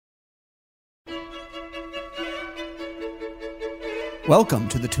Welcome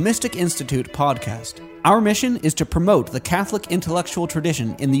to the Thomistic Institute podcast. Our mission is to promote the Catholic intellectual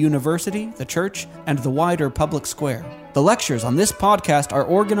tradition in the university, the church, and the wider public square. The lectures on this podcast are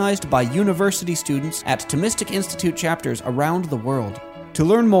organized by university students at Thomistic Institute chapters around the world. To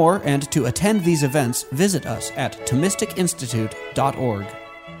learn more and to attend these events, visit us at ThomisticInstitute.org.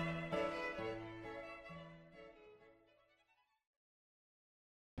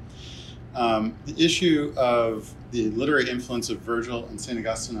 The issue of the literary influence of Virgil and St.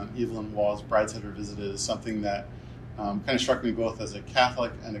 Augustine on Evelyn Waugh's Brideshead Revisited is something that kind of struck me both as a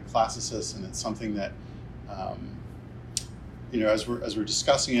Catholic and a classicist, and it's something that, as we're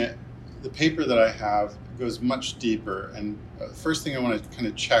discussing it, the paper that I have goes much deeper. And the first thing I want to kind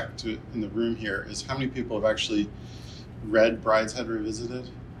of check in the room here is how many people have actually read Brideshead Revisited?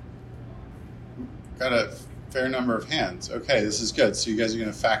 Got a fair number of hands. Okay, this is good. So you guys are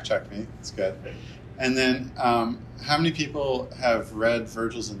going to fact check me. It's good. And then how many people have read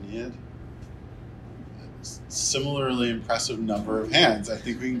Virgil's Aeneid? Similarly impressive number of hands. I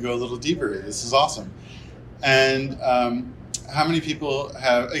think we can go a little deeper. This is awesome. And how many people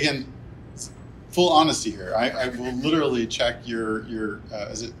have, again, full honesty here, I will literally check your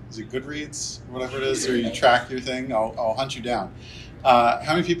is it Goodreads, whatever it is, or you track your thing, I'll hunt you down. How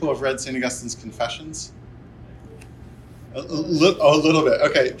many people have read St. Augustine's Confessions? A little bit.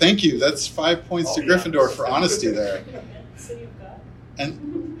 Okay, thank you. That's 5 points to Gryffindor for honesty there.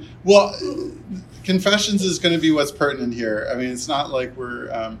 And well, Confessions is going to be what's pertinent here. I mean, it's not like we're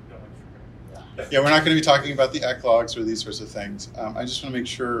we're not going to be talking about the eclogues or these sorts of things. I just want to make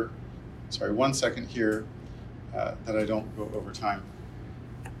sure. Sorry, 1 second here that I don't go over time.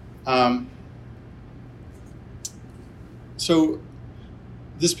 So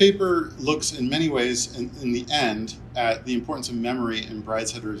this paper looks in many ways, in the end, at the importance of memory in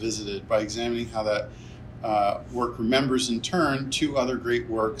Brideshead Revisited by examining how that work remembers in turn two other great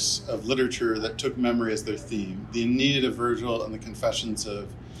works of literature that took memory as their theme, the Aeneid of Virgil and the Confessions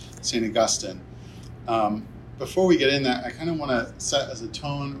of St. Augustine. Before we get in that, I kind of want to set as a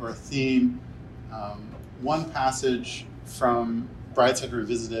tone or a theme one passage from Brideshead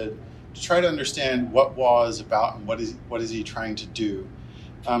Revisited to try to understand what Waugh is about and what is he trying to do.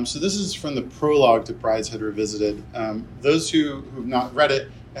 So this is from the prologue to Brideshead Revisited. Those who have not read it,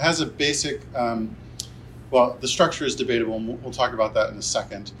 it has a basic, the structure is debatable, and we'll talk about that in a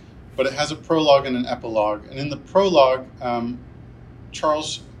second, but it has a prologue and an epilogue. And in the prologue,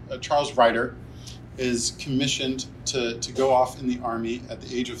 Charles Ryder is commissioned to go off in the army at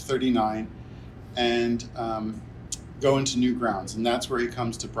the age of 39 and go into new grounds. And that's where he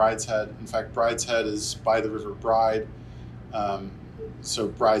comes to Brideshead. In fact, Brideshead is by the River Bride. So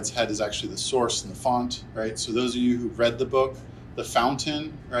Brideshead is actually the source and the font, right? So those of you who've read the book, the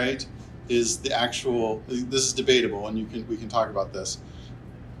fountain, right, is the actual, this is debatable, and we can talk about this,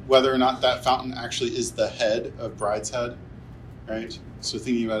 whether or not that fountain actually is the head of Brideshead, right? So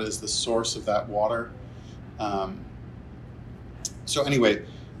thinking about it as the source of that water. So anyway,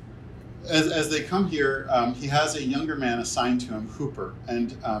 as they come here, he has a younger man assigned to him, Hooper.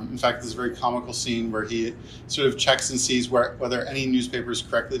 And in fact, there's a very comical scene where he sort of checks and sees whether any newspaper is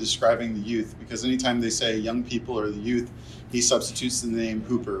correctly describing the youth, because anytime they say young people or the youth, he substitutes the name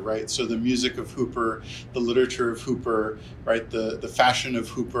Hooper, right? So the music of Hooper, the literature of Hooper, right? The fashion of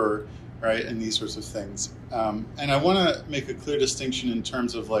Hooper, right? And these sorts of things. And I want to make a clear distinction in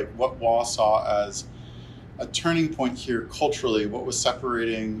terms of like what Waugh saw as a turning point here culturally, what was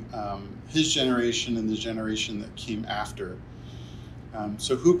separating his generation and the generation that came after.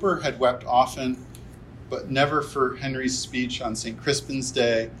 So Hooper had wept often, but never for Henry's speech on St. Crispin's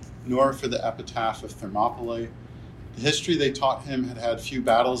Day, nor for the epitaph of Thermopylae. The history they taught him had few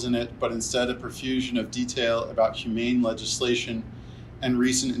battles in it, but instead a profusion of detail about humane legislation and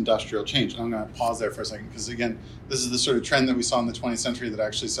recent industrial change. And I'm going to pause there for a second, because again, this is the sort of trend that we saw in the 20th century that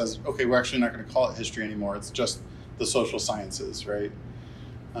actually says, okay, we're actually not going to call it history anymore. It's just the social sciences, right?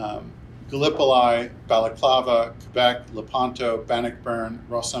 Gallipoli, Balaclava, Quebec, Lepanto, Bannockburn,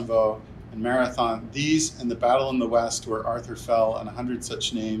 Rochambeau, and Marathon. These and the battle in the West where Arthur fell, and 100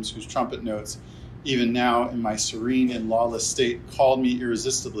 such names whose trumpet notes, even now in my serene and lawless state, called me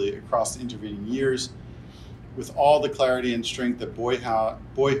irresistibly across the intervening years, with all the clarity and strength of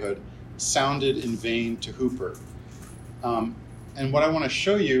boyhood, sounded in vain to Hooper. And what I want to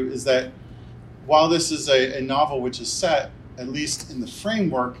show you is that while this is a novel which is set, at least in the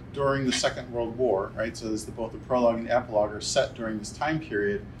framework, during the Second World War, right? So there's both the prologue and the epilogue are set during this time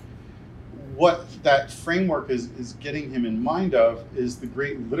period. What that framework is getting him in mind of is the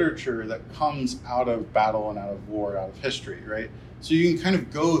great literature that comes out of battle and out of war, out of history, right? So you can kind of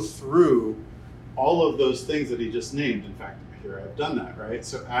go through all of those things that he just named. In fact, I here. I've done that, right?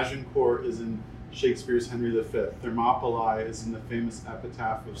 So Agincourt is in Shakespeare's Henry V. Thermopylae is in the famous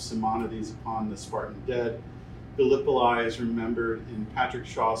epitaph of Simonides upon the Spartan dead. Gallipoli is remembered in Patrick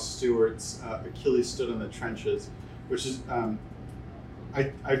Shaw Stewart's Achilles Stood in the Trenches, which is,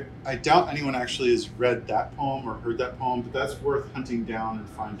 I doubt anyone actually has read that poem or heard that poem, but that's worth hunting down and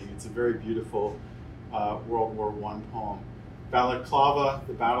finding. It's a very beautiful World War I poem. Balaclava,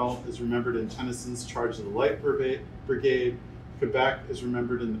 the battle, is remembered in Tennyson's Charge of the Light Brigade. Quebec is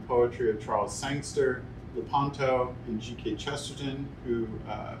remembered in the poetry of Charles Sangster. Lepanto in G.K. Chesterton, who,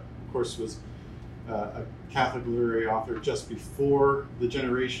 of course, was a Catholic literary author just before the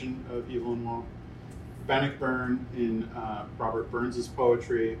generation of Evil and Woe. Bannockburn in Robert Burns's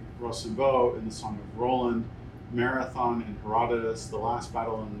poetry. Rossenbeau in the Song of Roland. Marathon in Herodotus. The Last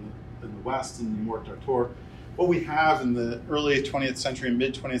Battle in the West in the Mort d'Arthur. What we have in the early 20th century and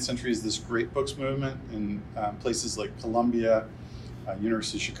mid-20th century is this great books movement in places like Columbia,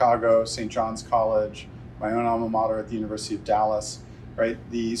 University of Chicago, St. John's College, my own alma mater at the University of Dallas, right?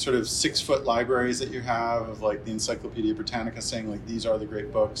 The sort of 6-foot libraries that you have of like the Encyclopedia Britannica saying like these are the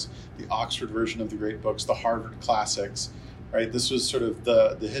great books, the Oxford version of the great books, the Harvard classics, right? This was sort of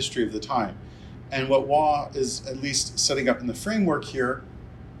the history of the time. And what Waugh is at least setting up in the framework here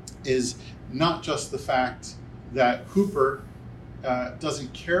is not just the fact that Hooper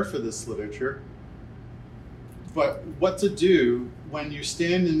doesn't care for this literature, but what to do when you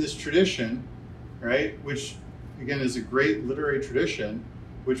stand in this tradition, right, which again is a great literary tradition,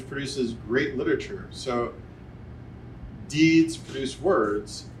 which produces great literature. So deeds produce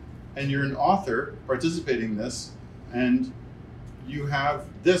words, and you're an author participating in this, and you have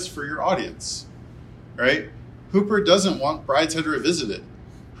this for your audience, right? Hooper doesn't want Brideshead Revisited.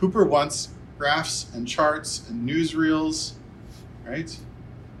 Hooper wants graphs and charts and newsreels, right?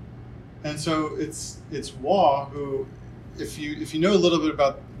 And so it's Waugh who, if you know a little bit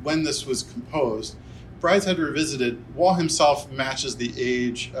about when this was composed, Brideshead Revisited, Waugh himself matches the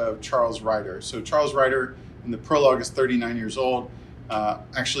age of Charles Ryder. So Charles Ryder in the prologue is 39 years old.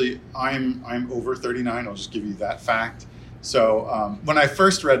 Actually, I'm over 39. I'll just give you that fact. So when I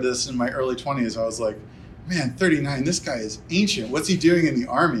first read this in my early 20s, I was like, man, 39, this guy is ancient. What's he doing in the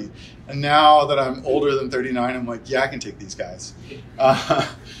army? And now that I'm older than 39, I'm like, yeah, I can take these guys.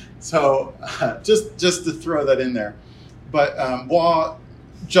 So just to throw that in there. But Waugh,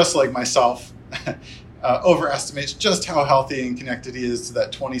 just like myself, overestimates just how healthy and connected he is to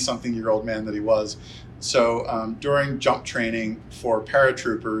that 20-something-year-old man that he was. So during jump training for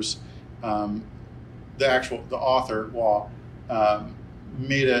paratroopers, the author, Waugh,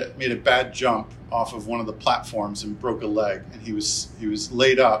 made a bad jump off of one of the platforms and broke a leg, and he was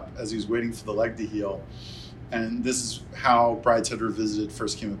laid up as he was waiting for the leg to heal. And this is how Brideshead Revisited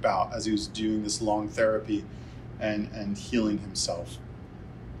first came about, as he was doing this long therapy and healing himself.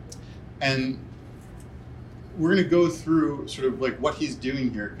 And we're going to go through sort of like what he's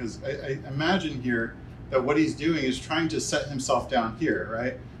doing here, because I imagine here that what he's doing is trying to set himself down here,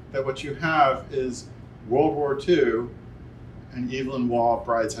 right? That what you have is World War II and Evelyn Waugh,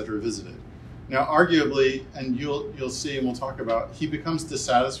 Brideshead Revisited. Now, arguably, and you'll see, and we'll talk about, he becomes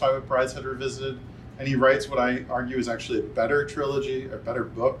dissatisfied with Brideshead Revisited, and he writes what I argue is actually a better trilogy, a better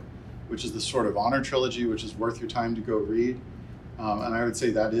book, which is the Sword of Honor trilogy, which is worth your time to go read. And I would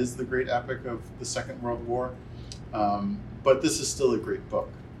say that is the great epic of the Second World War. But this is still a great book.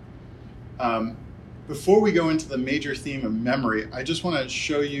 Before we go into the major theme of memory, I just want to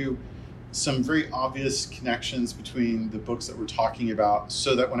show you some very obvious connections between the books that we're talking about,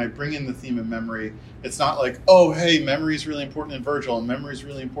 so that when I bring in the theme of memory, it's not like, oh, hey, memory is really important in Virgil and memory is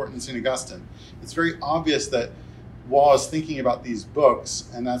really important in St. Augustine. It's very obvious that Waugh is thinking about these books,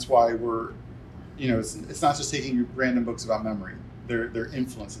 and that's why we're, it's not just taking random books about memory. They're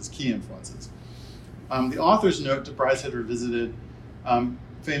influences, key influences. The author's note to Brideshead Revisited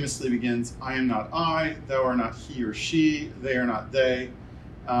famously begins, I am not I, thou art not he or she, they are not they.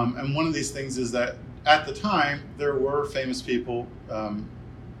 And one of these things is that at the time, there were famous people.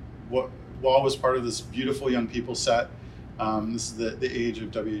 Waugh was part of this beautiful young people set. This is the age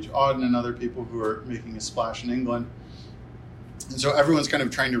of W.H. Auden and other people who are making a splash in England. And so everyone's kind of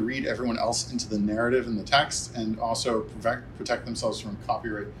trying to read everyone else into the narrative and the text, and also protect themselves from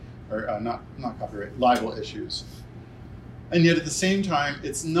copyright, or not copyright, libel issues. And yet at the same time,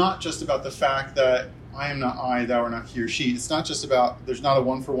 it's not just about the fact that I am not I, thou art not he or she. It's not just about, there's not a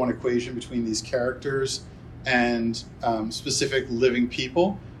one-for-one equation between these characters and specific living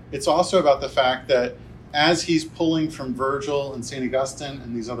people. It's also about the fact that as he's pulling from Virgil and St. Augustine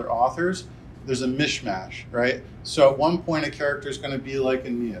and these other authors, there's a mishmash, right? So at one point, a character is going to be like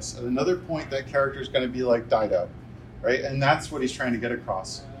Aeneas. At another point, that character is going to be like Dido, right? And that's what he's trying to get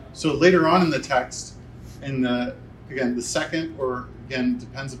across. So later on in the text, the second, or again,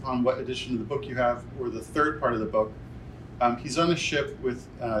 depends upon what edition of the book you have, or the third part of the book, he's on a ship with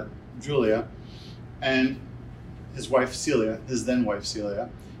Julia and his wife Celia, his then wife Celia,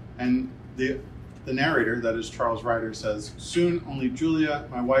 and the narrator, that is Charles Ryder, says, "Soon only Julia,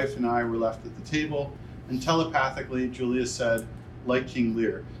 my wife, and I were left at the table, and telepathically Julia said, like King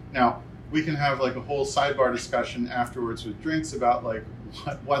Lear." Now, we can have like a whole sidebar discussion afterwards with drinks about like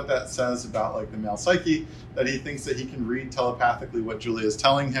what that says about like the male psyche, that he thinks that he can read telepathically what Julia is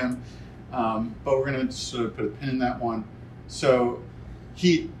telling him. But we're going to sort of put a pin in that one. So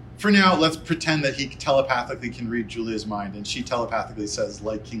for now, let's pretend that he telepathically can read Julia's mind, and she telepathically says,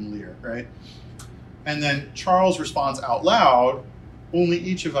 like King Lear, right? And then Charles responds out loud, "Only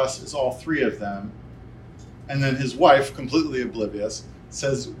each of us is all three of them." And then his wife, completely oblivious,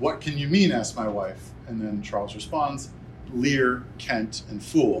 says, "What can you mean?" asks my wife. And then Charles responds, "Lear, Kent, and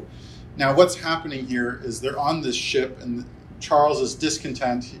fool." Now what's happening here is they're on this ship, and Charles is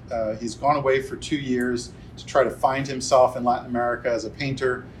discontent. He's gone away for 2 years to try to find himself in Latin America as a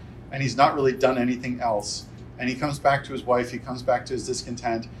painter, and he's not really done anything else. And he comes back to his wife, he comes back to his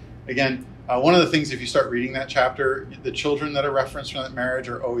discontent. Again, one of the things, if you start reading that chapter, the children that are referenced from that marriage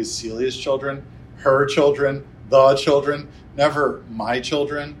are always Celia's children, her children, the children, never my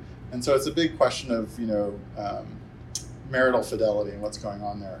children. And so it's a big question of, marital fidelity and what's going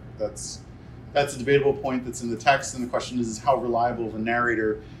on there. That's a debatable point that's in the text, and the question is how reliable of a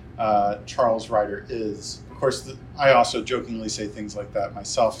narrator Charles Ryder is. Of course, I also jokingly say things like that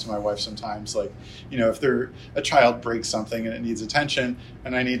myself to my wife sometimes, like, if a child breaks something and it needs attention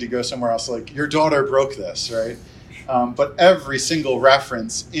and I need to go somewhere else, like, your daughter broke this, right? But every single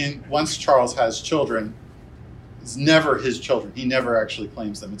reference once Charles has children, it's never his children. He never actually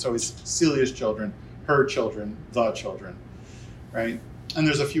claims them. It's always Celia's children, her children, the children, right? And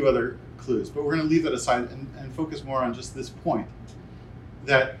there's a few other clues, but we're going to leave that aside and focus more on just this point,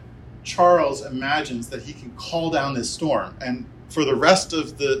 that Charles imagines that he can call down this storm. And for the rest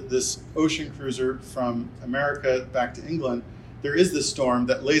of this ocean cruiser from America back to England, there is this storm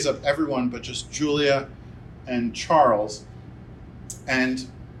that lays up everyone but just Julia and Charles. And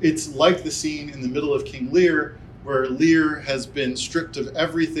it's like the scene in the middle of King Lear, where Lear has been stripped of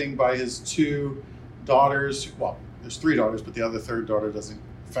everything by his 2 daughters. Well, there's 3 daughters, but the other third daughter doesn't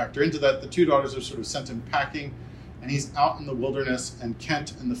factor into that. The 2 daughters are sort of sent him packing, and he's out in the wilderness, and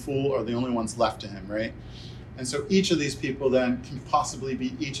Kent and the fool are the only ones left to him, right? And so each of these people then can possibly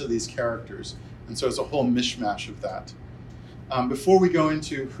be each of these characters. And so it's a whole mishmash of that. Before we go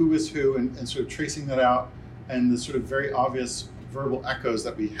into who is who and sort of tracing that out and the sort of very obvious verbal echoes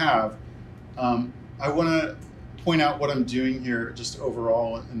that we have, I want to point out what I'm doing here just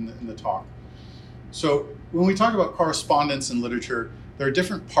overall in the talk. So when we talk about correspondence in literature, there are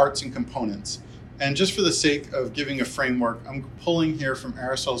different parts and components. And just for the sake of giving a framework, I'm pulling here from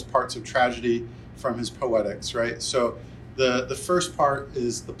Aristotle's Parts of Tragedy from his Poetics, right? So the first part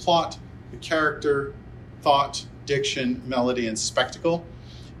is the plot, the character, thought, diction, melody, and spectacle.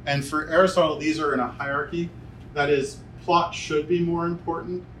 And for Aristotle, these are in a hierarchy. That is, plot should be more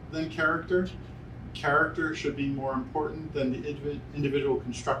important than character. Character should be more important than the individual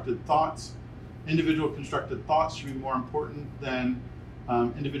constructed thoughts. Individual constructed thoughts should be more important than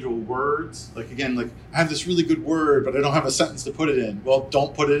individual words. Like, again, like, I have this really good word, but I don't have a sentence to put it in. Well,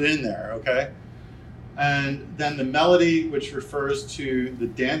 don't put it in there, okay? And then the melody, which refers to the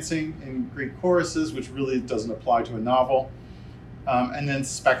dancing in Greek choruses, which really doesn't apply to a novel. And then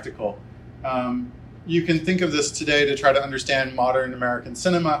spectacle. You can think of this today to try to understand modern American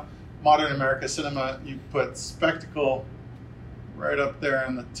cinema. Modern American cinema, you put spectacle right up there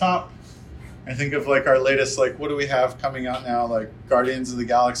on the top. I think of like our latest, like, what do we have coming out now? Like Guardians of the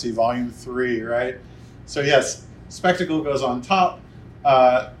Galaxy Volume 3, right? So yes, spectacle goes on top.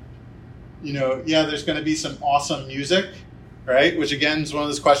 There's going to be some awesome music, right? Which again is one of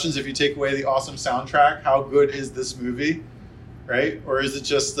those questions, if you take away the awesome soundtrack, how good is this movie, right? Or is it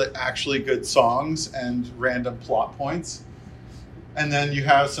just the actually good songs and random plot points? And then you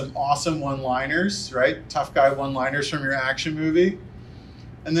have some awesome one-liners, right? Tough guy one-liners from your action movie.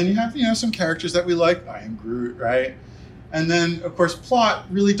 And then you have, some characters that we like. I am Groot, right? And then, of course, plot,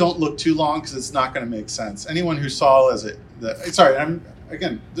 really don't look too long because it's not going to make sense. Anyone who saw this is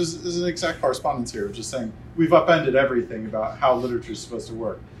an exact correspondence here. Just saying, we've upended everything about how literature is supposed to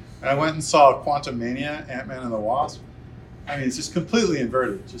work. And I went and saw Quantum Mania, Ant-Man and the Wasp. I mean, it's just completely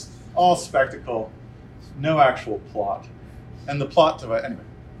inverted. Just all spectacle, no actual plot. And the plot device, anyway,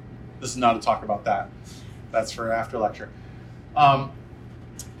 this is not a talk about that. That's for an after lecture.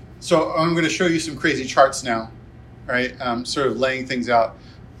 So I'm going to show you some crazy charts now, right? Sort of laying things out.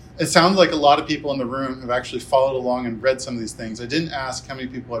 It sounds like a lot of people in the room have actually followed along and read some of these things. I didn't ask how many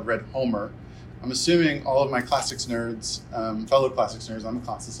people had read Homer. I'm assuming all of my classics nerds, fellow classics nerds, I'm a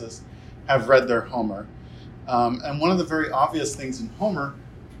classicist, have read their Homer. And one of the very obvious things in Homer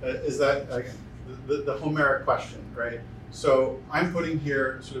is that the Homeric question, right? So I'm putting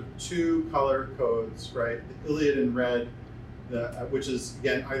here sort of two color codes, right? The Iliad in red, which is,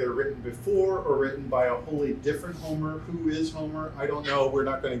 again, either written before or written by a wholly different Homer. Who is Homer? I don't know. We're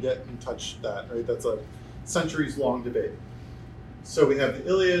not going to get in touch that, right? That's a centuries-long debate. So we have the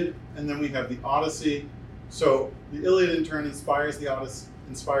Iliad, and then we have the Odyssey. So the Iliad, in turn, inspires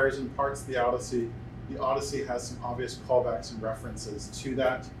and parts the Odyssey. The Odyssey has some obvious callbacks and references to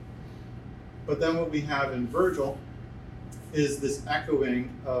that. But then what we have in Virgil is this echoing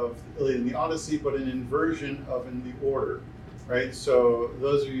of the Iliad and the Odyssey, but an inversion of in the order. Right, so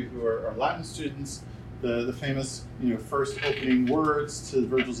those of you who are Latin students, the famous first opening words to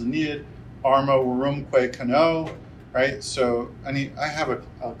Virgil's Aeneid, Arma virumque cano, right? So I have a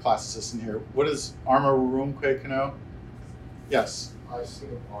classicist in here. What is Arma virumque cano? Yes. I sing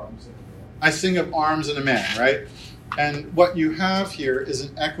of arms and a man. I sing of arms and a man, right? And what you have here is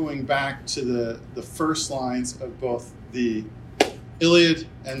an echoing back to the first lines of both the Iliad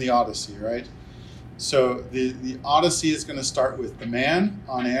and the Odyssey, right? So the Odyssey is going to start with the man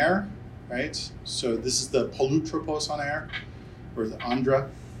on air, right? So this is the polutropos on air, or the andra,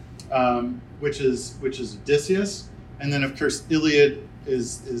 which is Odysseus, and then of course Iliad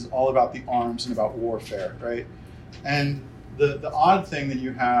is all about the arms and about warfare, right? And the odd thing that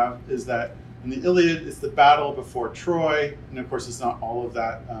you have is that in the Iliad, it's the battle before Troy, and of course it's not all of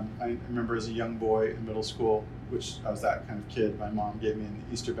that. I remember as a young boy in middle school, which I was that kind of kid, my mom gave me an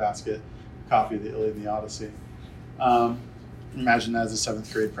Easter basket copy of the Iliad and the Odyssey. Imagine that as a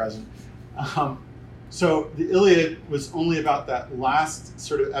 7th grade present. So the Iliad was only about that last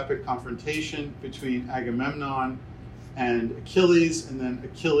sort of epic confrontation between Agamemnon and Achilles, and then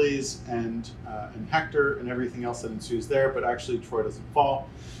Achilles and Hector and everything else that ensues there, but actually Troy doesn't fall.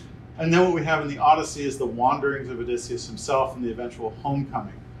 And then what we have in the Odyssey is the wanderings of Odysseus himself and the eventual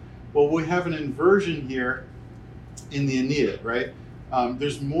homecoming. Well, we have an inversion here in the Aeneid, right?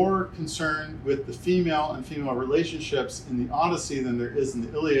 There's more concern with the female and female relationships in the Odyssey than there is in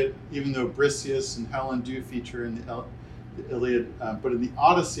the Iliad, even though Briseis and Helen do feature in the Iliad. But in the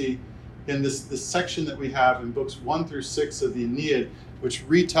Odyssey, in this section that we have in books 1 through 6 of the Aeneid, which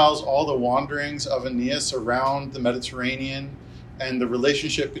retells all the wanderings of Aeneas around the Mediterranean and the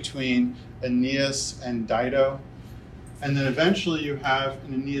relationship between Aeneas and Dido. And then eventually you have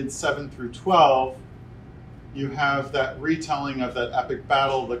in Aeneid 7 through 12, you have that retelling of that epic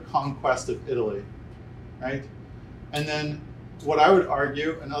battle, the conquest of Italy, right? And then what I would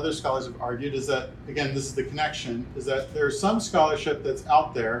argue, and other scholars have argued, is that, again, this is the connection, is that there's some scholarship that's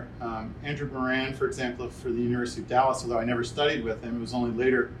out there. Andrew Moran, for example, for the University of Dallas, although I never studied with him, it was only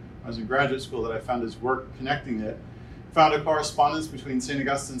later when I was in graduate school that I found his work connecting it, found a correspondence between St.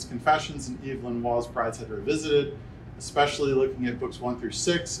 Augustine's Confessions and Evelyn Waugh's Brideshead Revisited, especially looking at books 1 through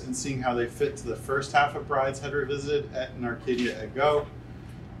 6 and seeing how they fit to the first half of Brideshead Revisited in Arcadia et Go.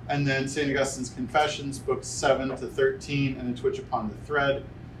 And then St. Augustine's Confessions, books 7 to 13, and A Twitch Upon the Thread.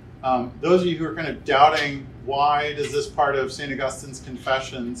 Those of you who are kind of doubting why does this part of St. Augustine's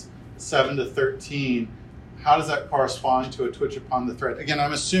Confessions, 7 to 13, how does that correspond to A Twitch Upon the Thread? Again,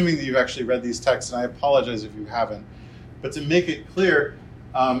 I'm assuming that you've actually read these texts, and I apologize if you haven't. But to make it clear,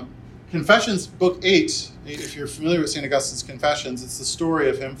 Confessions, book 8, if you're familiar with St. Augustine's Confessions, it's the story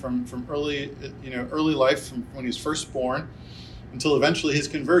of him from early life, from when he was first born until eventually his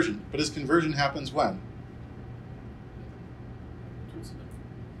conversion. But his conversion happens when?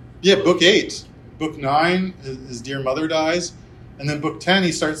 Yeah, book 8. Book 9, his dear mother dies. And then book 10,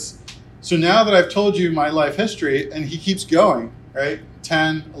 he starts, so now that I've told you my life history, and he keeps going, right?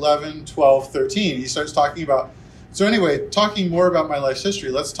 10, 11, 12, 13, he starts talking about, so anyway, talking more about my life's history,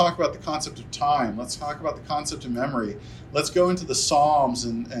 let's talk about the concept of time. Let's talk about the concept of memory. Let's go into the Psalms.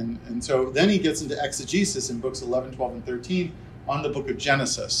 And so then he gets into exegesis in books 11, 12, and 13 on the book of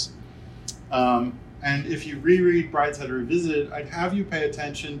Genesis. And if you reread Brideshead Revisited, I'd have you pay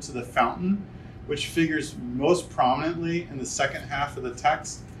attention to the fountain, which figures most prominently in the second half of the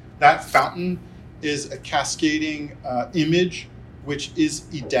text. That fountain is a cascading image, which is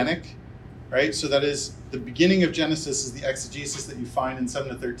Edenic, right? So that is the beginning of Genesis is the exegesis that you find in 7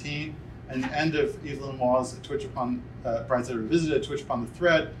 to 13, and the end of Evelyn Waugh's Brideshead Revisited, A Twitch Upon the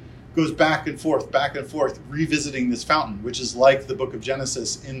Thread, goes back and forth, revisiting this fountain, which is like the book of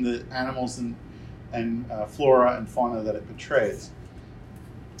Genesis in the animals and flora and fauna that it portrays.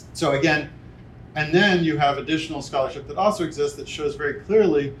 So again, And then you have additional scholarship that also exists that shows very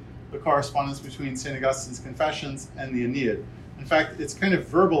clearly the correspondence between St. Augustine's Confessions and the Aeneid. In fact, it's kind of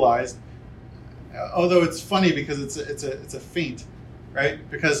verbalized, although it's funny because it's a feint, right?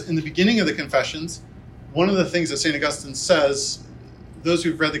 Because in the beginning of the Confessions, one of the things that St. Augustine says, those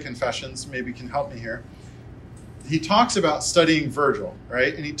who've read the Confessions maybe can help me here, he talks about studying Virgil,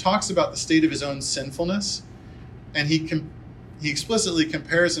 right? And he talks about the state of his own sinfulness, and he explicitly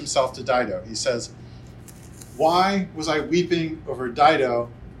compares himself to Dido. He says, why was I weeping over Dido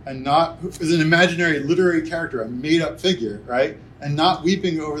and not, as an imaginary literary character, a made-up figure, right? And not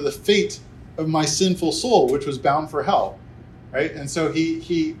weeping over the fate of my sinful soul, which was bound for hell, right? And so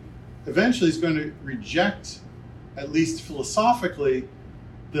he eventually is going to reject, at least philosophically,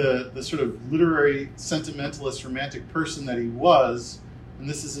 the sort of literary, sentimentalist, romantic person that he was, and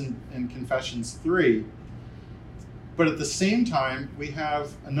this is in Confessions 3. But at the same time, we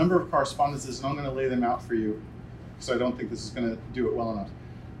have a number of correspondences, and I'm going to lay them out for you, because I don't think this is going to do it well enough.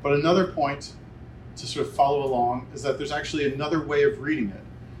 But another point to sort of follow along is that there's actually another way of reading it.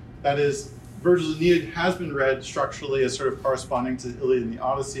 That is, Virgil's Aeneid has been read structurally as sort of corresponding to the Iliad and the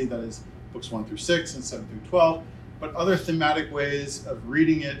Odyssey, that is, books 1 through 6 and 7 through 12. But other thematic ways of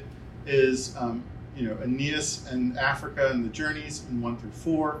reading it is, Aeneas and Africa and the journeys in 1 through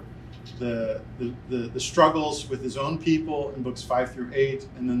 4, the struggles with his own people in books 5 through 8,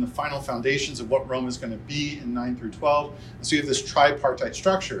 and then the final foundations of what Rome is going to be in 9 through 12. And so you have this tripartite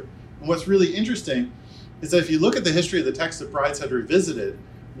structure. And what's really interesting is that if you look at the history of the text that Brideshead revisited,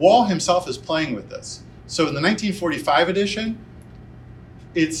 Wall himself is playing with this. So in the 1945 edition,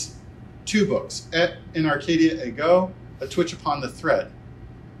 it's 2 books, Et in Arcadia Ego, A Twitch Upon the Thread.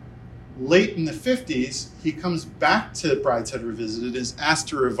 Late in the 50s, he comes back to Brideshead Revisited and is asked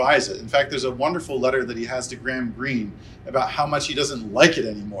to revise it. In fact, there's a wonderful letter that he has to Graham Greene about how much he doesn't like it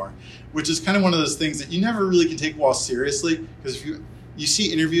anymore, which is kind of one of those things that you never really can take Wall seriously, because if you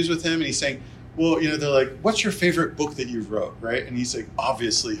see interviews with him and he's saying, well, they're like, what's your favorite book that you've wrote, right? And he's like,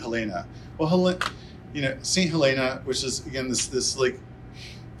 obviously, Helena. Well, St. Helena, which is, again, this like,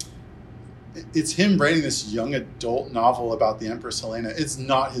 it's him writing this young adult novel about the Empress Helena. It's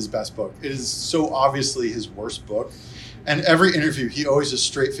not his best book. It is so obviously his worst book. And every interview, he always just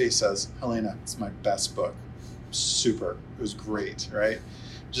straight face says, Helena, it's my best book. Super. It was great, right?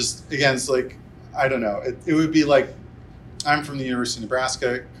 Just, again, it's like, I don't know. It would be like, I'm from the University of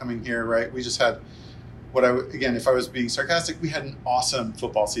Nebraska coming here, right? We just had again, if I was being sarcastic, we had an awesome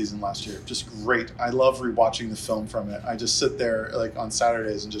football season last year. Just great. I love rewatching the film from it. I just sit there like on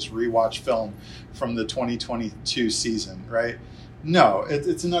Saturdays and just rewatch film from the 2022 season, right? No,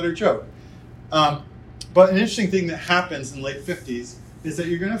 it's an utter joke. But an interesting thing that happens in the late 50s is that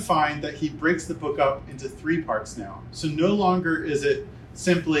you're going to find that he breaks the book up into 3 parts now. So no longer is it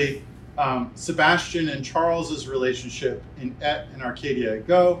simply Sebastian and Charles's relationship in Et and Arcadia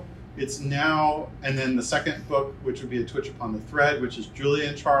Go. It's now, and then the second book, which would be A Twitch Upon the Thread, which is Julia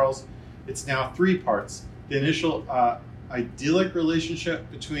and Charles. It's now 3 parts. The initial idyllic relationship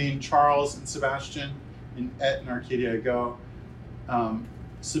between Charles and Sebastian in Et and Arcadia Go.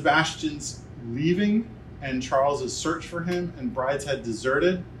 Sebastian's leaving and Charles's search for him, and Brideshead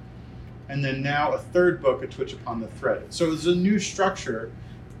deserted. And then now a 3rd book, A Twitch Upon the Thread. So it's a new structure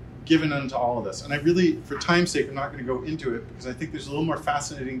given unto all of this. And I really, for time's sake, I'm not going to go into it because I think there's a little more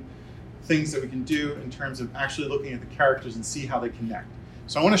fascinating things that we can do in terms of actually looking at the characters and see how they connect.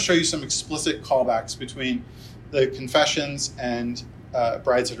 So I want to show you some explicit callbacks between the Confessions and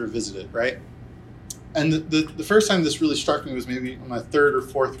Brideshead Revisited, right? And the first time this really struck me was maybe on my 3rd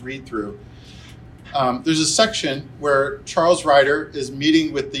or 4th read through. There's a section where Charles Ryder is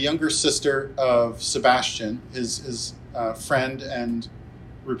meeting with the younger sister of Sebastian, his friend and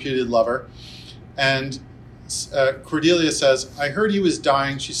reputed lover. And Cordelia says, I heard he was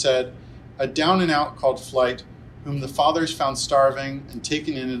dying, she said, a down and out called Flight, whom the fathers found starving and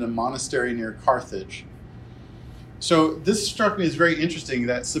taken in at a monastery near Carthage. So this struck me as very interesting,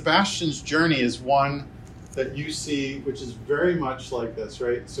 that Sebastian's journey is one that you see, which is very much like this,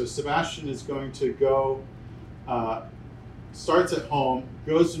 right? So Sebastian is going to go, starts at home,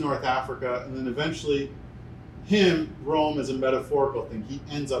 goes to North Africa, and then eventually Rome is a metaphorical thing. He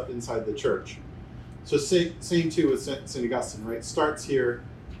ends up inside the church. So same too with St. Augustine, right? Starts here,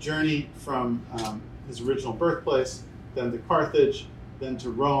 journey from his original birthplace, then to Carthage, then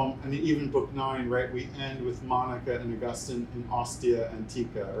to Rome, and even book 9, right? We end with Monica and Augustine in Ostia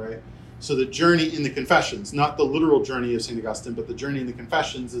Antica, right? So the journey in the Confessions, not the literal journey of St. Augustine, but the journey in the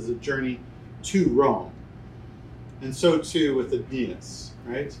Confessions is a journey to Rome. And so too with Aeneas,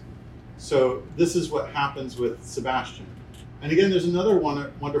 right? So this is what happens with Sebastian. And again, there's another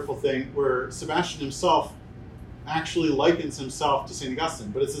wonderful thing where Sebastian himself actually likens himself to St. Augustine,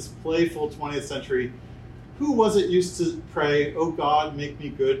 but it's this playful 20th century, who was it used to pray, "Oh God, make me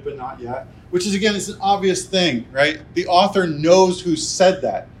good, but not yet," which is, again, it's an obvious thing, right? The author knows who said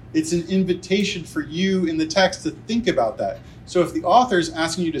that. It's an invitation for you in the text to think about that. So if the author is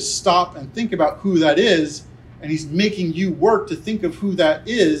asking you to stop and think about who that is, and he's making you work to think of who that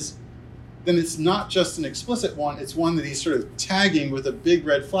is, then it's not just an explicit one, it's one that he's sort of tagging with a big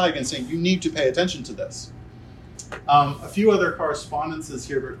red flag and saying, you need to pay attention to this. A few other correspondences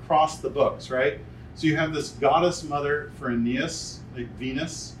here, but across the books, right? So you have this goddess mother for Aeneas, like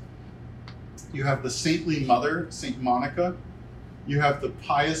Venus. You have the saintly mother, Saint Monica. You have the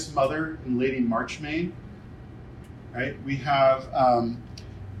pious mother in Lady Marchmain, right? We have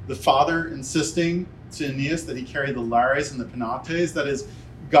the father insisting to Aeneas that he carry the Lares and the Penates, that is,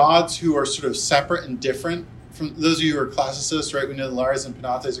 gods who are sort of separate and different. From those of you who are classicists, right, we know the Lares and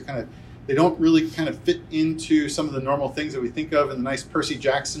Penates are kind of, they don't really kind of fit into some of the normal things that we think of in the nice Percy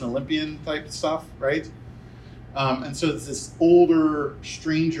Jackson Olympian type stuff, right? And so it's this older,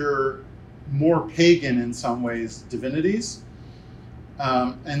 stranger, more pagan in some ways divinities.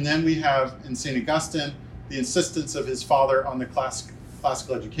 And then we have in St. Augustine the insistence of his father on the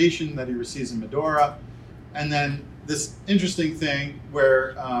classical education that he receives in Medora. And then this interesting thing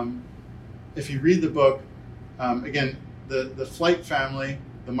where if you read the book, again, the Flight family,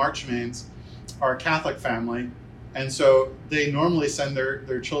 the Marchmains, are a Catholic family, and so they normally send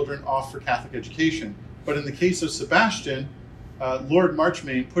their children off for Catholic education. But in the case of Sebastian, Lord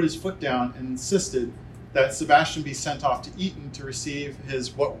Marchmain put his foot down and insisted that Sebastian be sent off to Eton to receive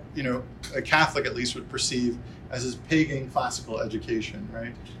his, what a Catholic at least would perceive as his pagan classical education,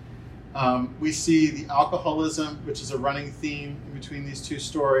 right? We see the alcoholism, which is a running theme in between these two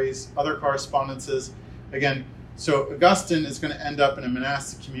stories, other correspondences. Again, so Augustine is going to end up in a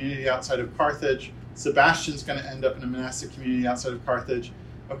monastic community outside of Carthage. Sebastian's going to end up in a monastic community outside of Carthage.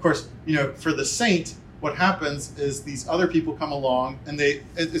 Of course, for the saint, what happens is these other people come along, and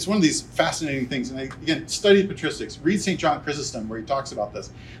it's one of these fascinating things. And again, study patristics. Read St. John Chrysostom, where he talks about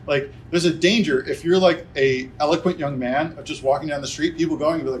this. Like, there's a danger if you're like a eloquent young man of just walking down the street, people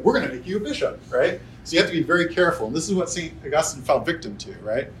going and be like, we're going to make you a bishop, right? So you have to be very careful. And this is what St. Augustine fell victim to,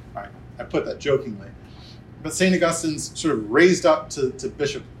 right? All right, I put that jokingly. But St. Augustine's sort of raised up to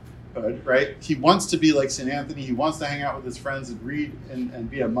bishophood, right? He wants to be like St. Anthony. He wants to hang out with his friends and read and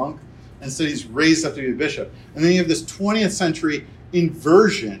be a monk. Instead, he's raised up to be a bishop. And then you have this 20th century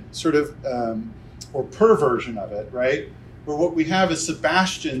inversion, sort of, or perversion of it, right? Where what we have is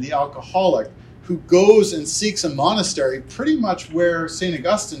Sebastian, the alcoholic, who goes and seeks a monastery pretty much where St.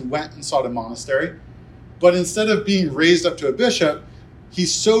 Augustine went and sought a monastery. But instead of being raised up to a bishop,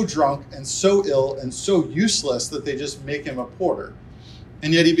 he's so drunk and so ill and so useless that they just make him a porter.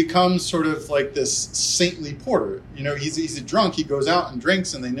 And yet he becomes sort of like this saintly porter. He's a drunk, he goes out and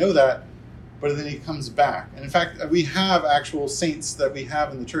drinks, and they know that, but then he comes back. And in fact, we have actual saints that we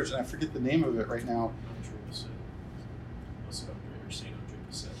have in the church, and I forget the name of it right now.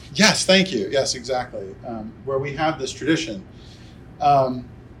 Yes, thank you. Yes, exactly. Where we have this tradition.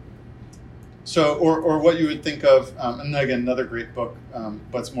 So, or what you would think of, and again, another great book,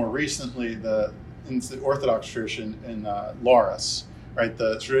 but it's more recently in the Orthodox tradition in Laurus, right?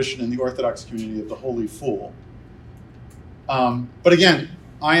 The tradition in the Orthodox community of the Holy Fool. But again,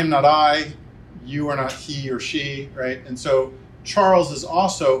 I am not I, you are not he or she, right? And so Charles is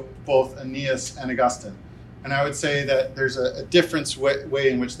also both Aeneas and Augustine. And I would say that there's a different way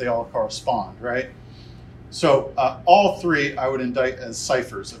in which they all correspond, right? So all three I would indict as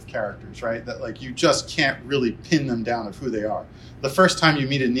ciphers of characters, right? That like you just can't really pin them down of who they are. The first time you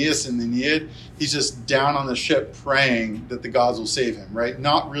meet Aeneas in the Aeneid, he's just down on the ship praying that the gods will save him, right?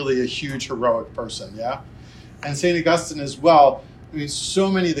 Not really a huge heroic person, yeah? And St. Augustine as well. I mean, so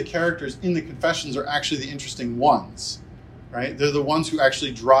many of the characters in the Confessions are actually the interesting ones, right? They're the ones who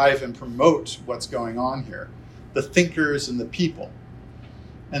actually drive and promote what's going on here. The thinkers and the people.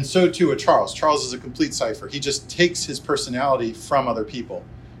 And so too with Charles. Charles is a complete cipher. He just takes his personality from other people,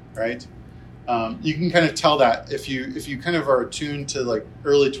 right? You can kind of tell that if you kind of are attuned to like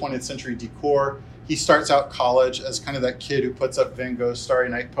early 20th century decor. He starts out college as kind of that kid who puts up Van Gogh's Starry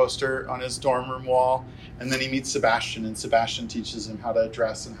Night poster on his dorm room wall. And then he meets Sebastian, and Sebastian teaches him how to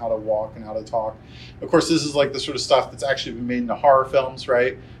dress and how to walk and how to talk. Of course, this is like the sort of stuff that's actually been made into horror films,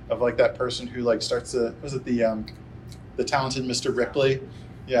 right? Of like that person who like starts to, was it the talented Mr. Ripley?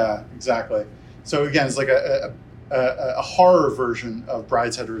 Yeah, exactly. So again, it's like a horror version of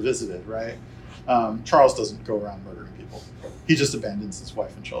Brideshead Revisited, right? Charles doesn't go around murdering people. He just abandons his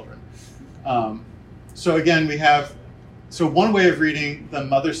wife and children. So again, we have So one way of reading the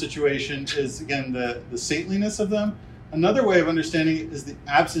mother situation is, again, the saintliness of them. Another way of understanding it is the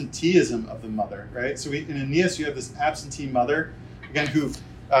absenteeism of the mother, right? So in Aeneas, you have this absentee mother, again, who,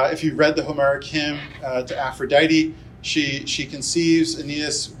 if you read the Homeric hymn to Aphrodite, she conceives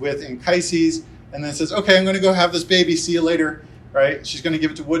Aeneas with Anchises, and then says, okay, I'm going to go have this baby, see you later, right? She's going to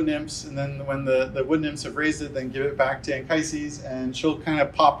give it to wood nymphs, and then when the wood nymphs have raised it, then give it back to Anchises, and she'll kind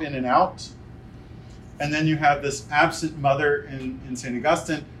of pop in and out. And then you have this absent mother in St.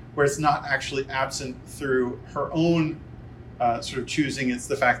 Augustine, where it's not actually absent through her own sort of choosing. It's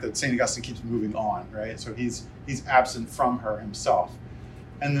the fact that St. Augustine keeps moving on, right? So he's absent from her himself.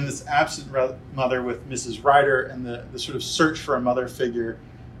 And then this absent mother with Mrs. Ryder and the sort of search for a mother figure,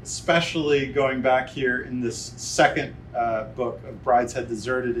 especially going back here in this second book of Brideshead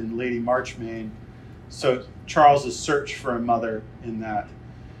Deserted in Lady Marchmain. So Charles's search for a mother in that.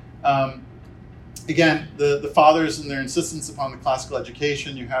 Again, the fathers and their insistence upon the classical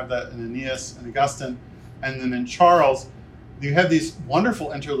education, you have that in Aeneas and Augustine. And then in Charles, you have these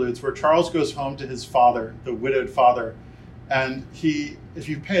wonderful interludes where Charles goes home to his father, the widowed father. And if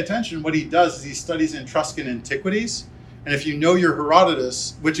you pay attention, what he does is he studies Etruscan antiquities. And if you know your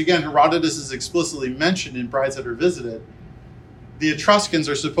Herodotus, which again, Herodotus is explicitly mentioned in Brideshead Revisited, the Etruscans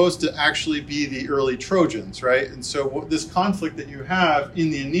are supposed to actually be the early Trojans, right? And so this conflict that you have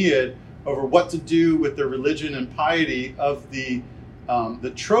in the Aeneid over what to do with the religion and piety of the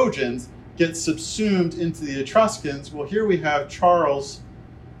Trojans gets subsumed into the Etruscans. Well, here we have Charles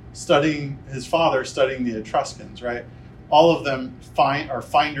studying his father, studying the Etruscans, right? All of them are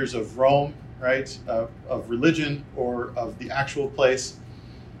finders of Rome, right? Of religion or of the actual place.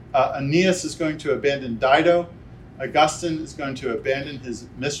 Aeneas is going to abandon Dido. Augustine is going to abandon his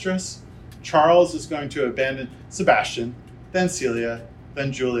mistress. Charles is going to abandon Sebastian, then Celia,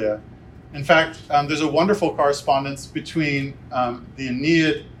 then Julia. In fact, there's a wonderful correspondence between the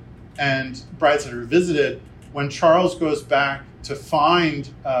Aeneid and Brideshead Revisited when Charles goes back to find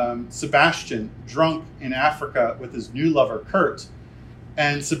Sebastian drunk in Africa with his new lover, Kurt.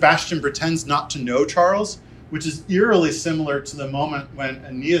 And Sebastian pretends not to know Charles, which is eerily similar to the moment when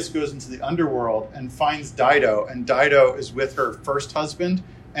Aeneas goes into the underworld and finds Dido, and Dido is with her first husband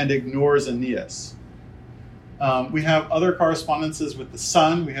and ignores Aeneas. We have other correspondences with the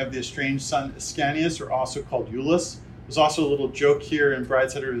son. We have the estranged son Ascanius, or also called Iulus. There's also a little joke here in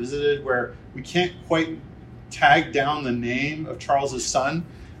Brideshead Revisited where we can't quite tag down the name of Charles's son.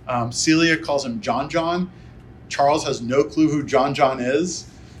 Celia calls him John John. Charles has no clue who John John is.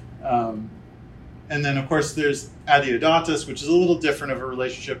 And then, of course, there's Adeodatus, which is a little different of a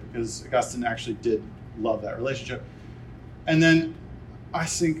relationship because Augustine actually did love that relationship. And then I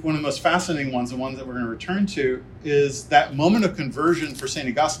think one of the most fascinating ones, the ones that we're going to return to, is that moment of conversion for St.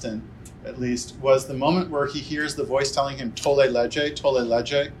 Augustine, at least, was the moment where he hears the voice telling him, tolle lege, tolle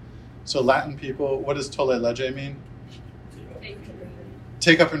lege. So Latin people, what does tolle lege mean?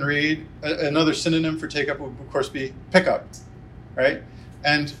 Take up and read. Another synonym for take up would, of course, be pick up, right?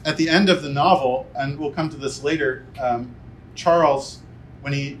 And at the end of the novel, and we'll come to this later, Charles,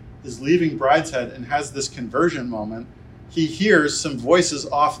 when he is leaving Brideshead and has this conversion moment, he hears some voices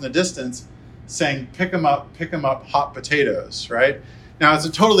off in the distance saying, pick 'em up, hot potatoes, right? Now, it's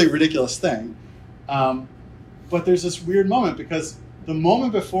a totally ridiculous thing, but there's this weird moment because the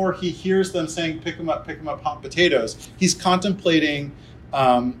moment before he hears them saying, pick 'em up, hot potatoes, he's contemplating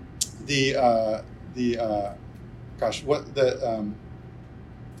in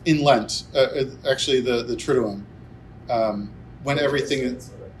Lent, actually the Triduum, when everything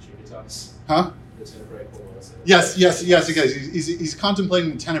is... Huh? Yes, he's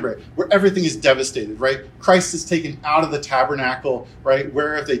contemplating the Tenebrae, where everything is devastated, right? Christ is taken out of the tabernacle, right?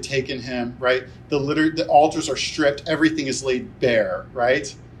 Where have they taken him, right? The altars are stripped, everything is laid bare,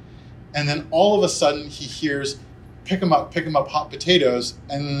 right? And then all of a sudden he hears, pick 'em up, hot potatoes,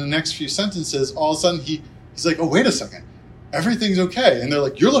 and in the next few sentences, all of a sudden he's like, oh, wait a second, everything's okay. And they're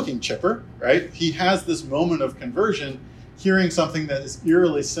like, you're looking chipper, right? He has this moment of conversion, hearing something that is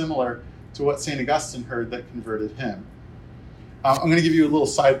eerily similar to what St. Augustine heard that converted him. I'm going to give you a little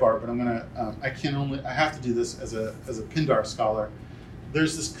sidebar, but I have to do this as a Pindar scholar.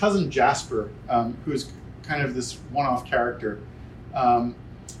 There's this cousin Jasper, who's kind of this one-off character. The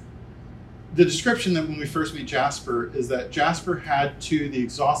description that when we first meet Jasper is that Jasper had to the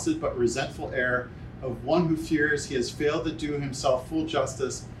exhausted but resentful air of one who fears he has failed to do himself full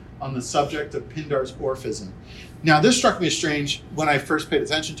justice on the subject of Pindar's Orphism. Now, this struck me as strange when I first paid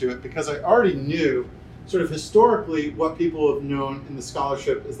attention to it because I already knew, sort of historically, what people have known in the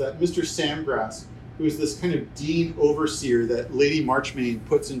scholarship is that Mr. Samgrass, who is this kind of dean overseer that Lady Marchmain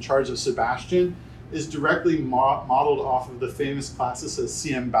puts in charge of Sebastian, is directly modeled off of the famous classicist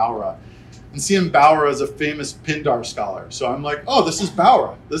C.M. Bowra. And C.M. Bowra is a famous Pindar scholar. So I'm like, oh, this is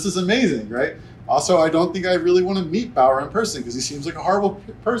Bowra. This is amazing, right? Also, I don't think I really want to meet Bowra in person because he seems like a horrible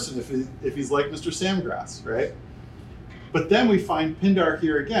person if he's like Mr. Samgrass, right? But then we find Pindar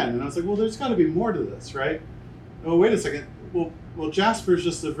here again. And I was like, well, there's got to be more to this, right? Oh, wait a second. Well, Jasper's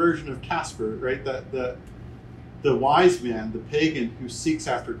just a version of Casper, right? The wise man, the pagan who seeks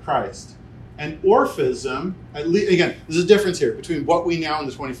after Christ. And Orphism, again, there's a difference here between what we now in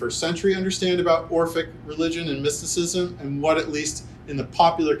the 21st century understand about Orphic religion and mysticism and what, at least in the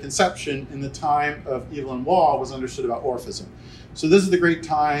popular conception in the time of Evelyn Waugh, was understood about Orphism. So this is the great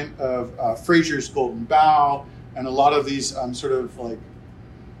time of Fraser's Golden Bough and a lot of these sort of like,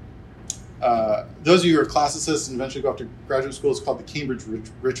 those of you who are classicists and eventually go off to graduate school, it's called the Cambridge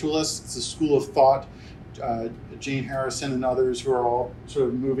Ritualists. It's a school of thought. Jane Harrison and others who are all sort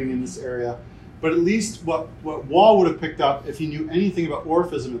of moving in this area. But at least what Waugh would have picked up, if he knew anything about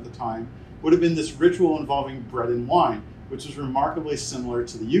Orphism at the time, would have been this ritual involving bread and wine, which is remarkably similar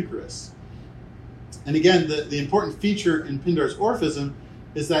to the Eucharist. And again, the important feature in Pindar's Orphism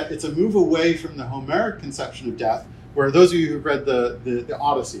is that it's a move away from the Homeric conception of death, where those of you who've read the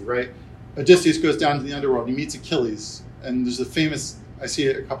Odyssey, right? Odysseus goes down to the underworld, he meets Achilles, and there's a famous, I see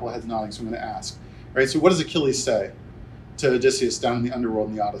a couple of heads nodding, so I'm going to ask. Right, so what does Achilles say to Odysseus down in the underworld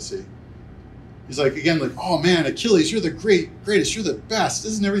in the Odyssey? He's like, again, like, oh man, Achilles, you're the greatest, you're the best.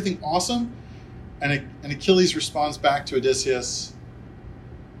 Isn't everything awesome? And Achilles responds back to Odysseus.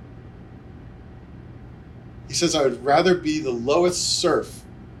 He says, I would rather be the lowest serf,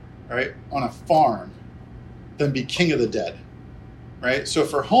 right, on a farm than be king of the dead, right? So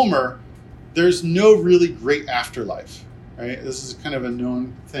for Homer, there's no really great afterlife, right? This is kind of a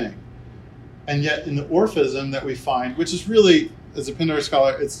known thing. And yet in the Orphism that we find, which is really, as a Pindar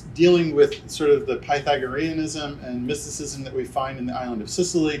scholar, it's dealing with sort of the Pythagoreanism and mysticism that we find in the island of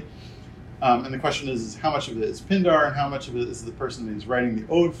Sicily. And the question is how much of it is Pindar and how much of it is the person that he's writing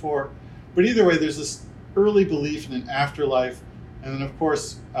the ode for. But either way, there's this early belief in an afterlife. And then, of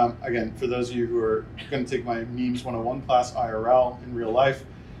course, again, for those of you who are going to take my Memes 101 class, IRL, in real life,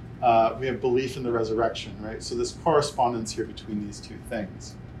 we have belief in the resurrection, right? So this correspondence here between these two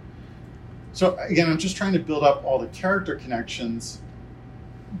things. So again, I'm just trying to build up all the character connections,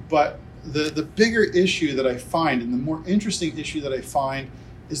 but the bigger issue that I find, and the more interesting issue that I find,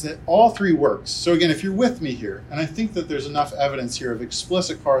 is that all three works. So again, if you're with me here, and I think that there's enough evidence here of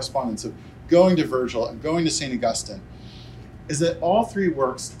explicit correspondence of going to Virgil and going to St. Augustine, is that all three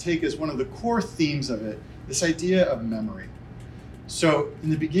works take as one of the core themes of it this idea of memory. So in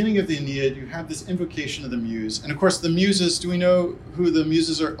the beginning of the Aeneid, you have this invocation of the muse. And of course, the muses, do we know who the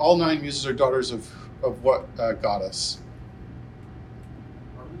muses are? All 9 muses are daughters of what goddess?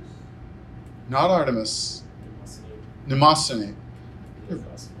 Artemis? Not Artemis. Mnemosyne.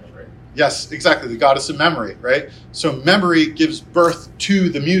 Mnemosyne. Yes, exactly, the goddess of memory, right? So memory gives birth to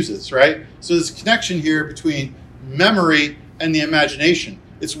the muses, right? So there's a connection here between memory and the imagination.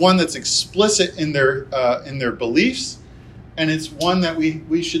 It's one that's explicit in their beliefs, and it's one that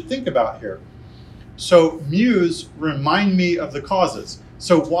we should think about here. So muse remind me of the causes.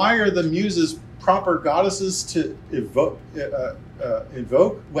 So why are the muses proper goddesses to invoke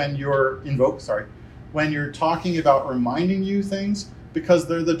when you're talking about reminding you things? Because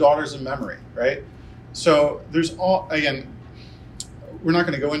they're the daughters of memory, right? So there's again, we're not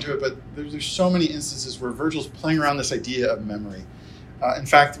going to go into it, but there's so many instances where Virgil's playing around this idea of memory. In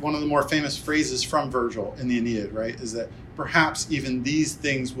fact, one of the more famous phrases from Virgil in the Aeneid, right, is that perhaps even these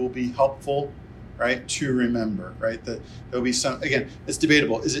things will be helpful, right, to remember, right? That there'll be some, again, it's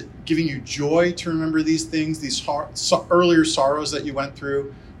debatable. Is it giving you joy to remember these things, these earlier sorrows that you went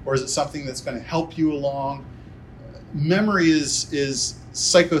through, or is it something that's going to help you along? Memory is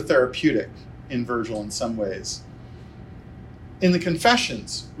psychotherapeutic in Virgil in some ways. In the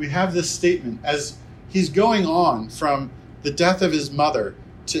Confessions, we have this statement as he's going on from the death of his mother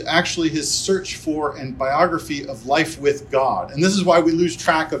to actually his search for and biography of life with God. And this is why we lose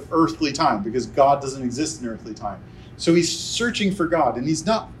track of earthly time, because God doesn't exist in earthly time. So he's searching for God, and he's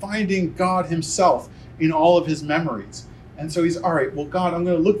not finding God himself in all of his memories. And so he's, all right, well, God, I'm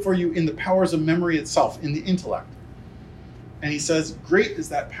going to look for you in the powers of memory itself, in the intellect. And he says, great is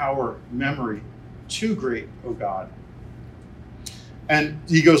that power, memory, too great, O God. And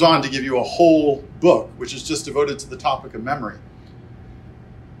he goes on to give you a whole book, which is just devoted to the topic of memory.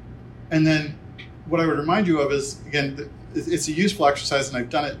 And then what I would remind you of is, again, it's a useful exercise, and I've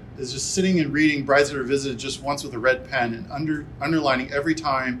done it, is just sitting and reading Brideshead Revisited just once with a red pen and underlining every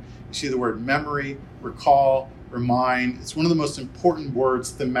time you see the word memory, recall, remind. It's one of the most important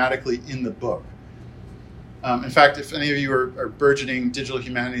words thematically in the book. In fact, if any of you are burgeoning digital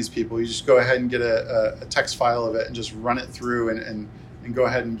humanities people, you just go ahead and get a text file of it and just run it through and go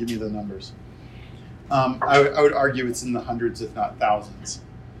ahead and give me the numbers. I would argue it's in the hundreds, if not thousands.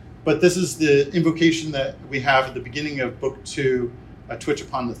 But this is the invocation that we have at the beginning of Book 2, A Twitch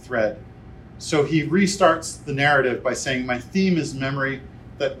Upon the Thread. So he restarts the narrative by saying, "My theme is memory,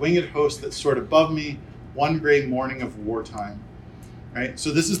 that winged host that soared above me one gray morning of wartime." Right?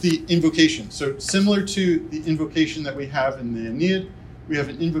 So this is the invocation. So similar to the invocation that we have in the Aeneid, we have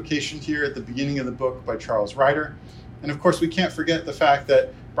an invocation here at the beginning of the book by Charles Ryder. And of course, we can't forget the fact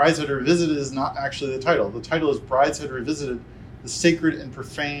that Brideshead Revisited is not actually the title. The title is Brideshead Revisited, the Sacred and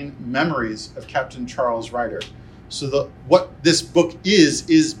Profane Memories of Captain Charles Ryder. So what this book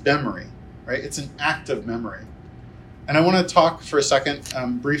is memory, right? It's an act of memory. And I want to talk for a second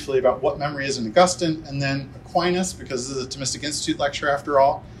briefly about what memory is in Augustine, and then Aquinas, because this is a Thomistic Institute lecture after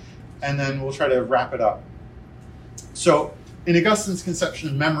all, and then we'll try to wrap it up. So in Augustine's conception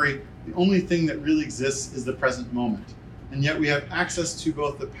of memory, the only thing that really exists is the present moment. And yet we have access to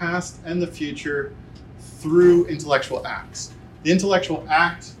both the past and the future through intellectual acts. The intellectual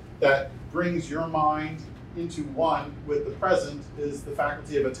act that brings your mind into one with the present is the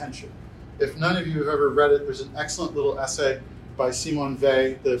faculty of attention. If none of you have ever read it, there's an excellent little essay by Simone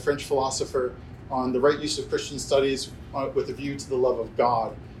Weil, the French philosopher, on the right use of Christian studies with a view to the love of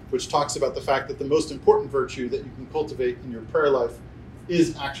God, which talks about the fact that the most important virtue that you can cultivate in your prayer life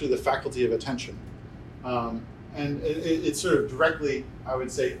is actually the faculty of attention. And it sort of directly, I would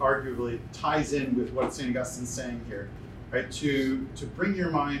say, arguably ties in with what St. Augustine's saying here. Right? To bring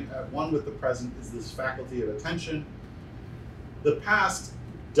your mind at one with the present is this faculty of attention. The past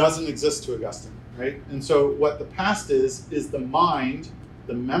doesn't exist to Augustine, right? And so what the past is the mind,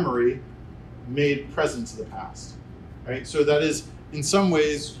 the memory, made present to the past, right? So that is, in some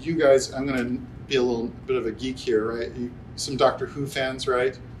ways, you guys, I'm going to be a little bit of a geek here, right? Some Doctor Who fans,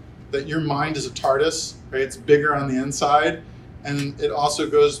 right? That your mind is a TARDIS, right? It's bigger on the inside, and it also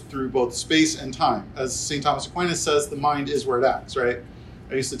goes through both space and time. As St. Thomas Aquinas says, the mind is where it acts, right?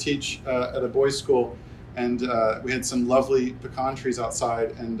 I used to teach at a boys' school, and we had some lovely pecan trees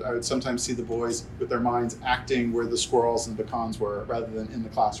outside, and I would sometimes see the boys with their minds acting where the squirrels and pecans were rather than in the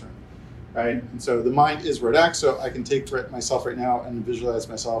classroom, right? And so the mind is where it acts, so I can take myself right now and visualize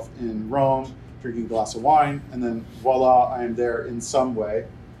myself in Rome, drinking a glass of wine, and then voila, I am there in some way,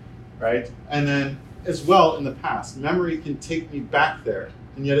 right? And then as well in the past, memory can take me back there,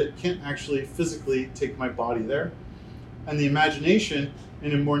 and yet it can't actually physically take my body there. And the imagination,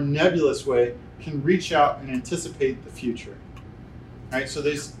 in a more nebulous way, can reach out and anticipate the future. Right? So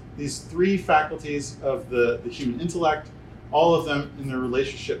there's these three faculties of the human intellect, all of them in their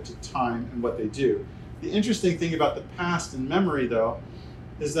relationship to time and what they do. The interesting thing about the past and memory, though,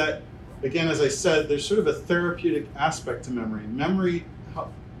 is that, again, as I said, there's sort of a therapeutic aspect to memory. Memory,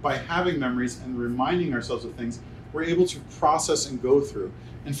 by having memories and reminding ourselves of things, we're able to process and go through.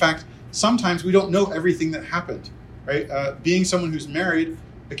 In fact, sometimes we don't know everything that happened, right? Being someone who's married,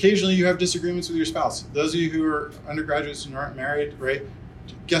 occasionally you have disagreements with your spouse. Those of you who are undergraduates and aren't married, right?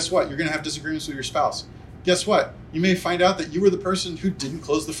 Guess what? You're going to have disagreements with your spouse. Guess what? You may find out that you were the person who didn't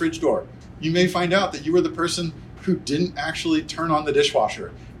close the fridge door. You may find out that you were the person who didn't actually turn on the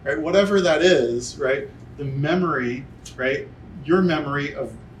dishwasher, right? Whatever that is, right? The memory, right? Your memory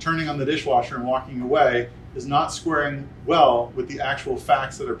of turning on the dishwasher and walking away is not squaring well with the actual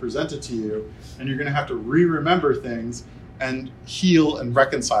facts that are presented to you, and you're going to have to re-remember things and heal and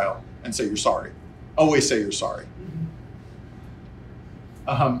reconcile and say you're sorry. Always say you're sorry.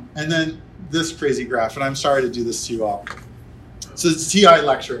 And then this crazy graph, and I'm sorry to do this to you all. So it's a TI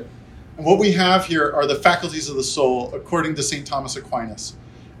lecture, and what we have here are the faculties of the soul according to St. Thomas Aquinas.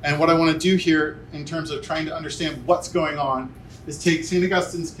 And what I want to do here in terms of trying to understand what's going on is take St.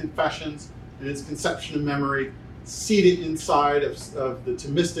 Augustine's Confessions and its conception of memory, seed it inside of the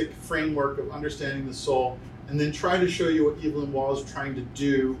Thomistic framework of understanding the soul, and then try to show you what Evelyn Waugh is trying to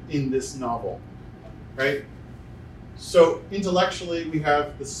do in this novel, right? So intellectually, we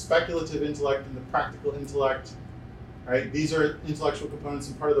have the speculative intellect and the practical intellect, right? These are intellectual components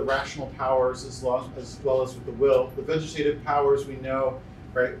and part of the rational powers as well as with the will. The vegetative powers we know,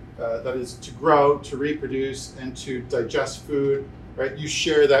 right? That is to grow, to reproduce, and to digest food, right? You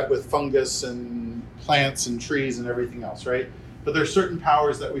share that with fungus and plants and trees and everything else, right? But there are certain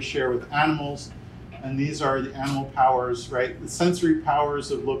powers that we share with animals, and these are the animal powers, right? The sensory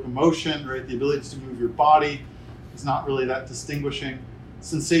powers of locomotion, right? The ability to move your body is not really that distinguishing.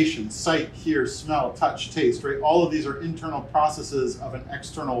 Sensation, sight, hear, smell, touch, taste, right? All of these are internal processes of an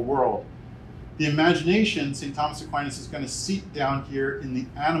external world. The imagination, St. Thomas Aquinas is going to seat down here in the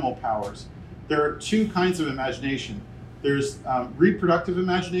animal powers. there are two kinds of imagination. There's reproductive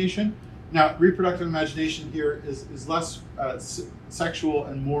imagination. Now, reproductive imagination here is less sexual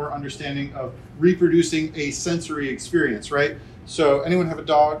and more understanding of reproducing a sensory experience, right? So anyone have a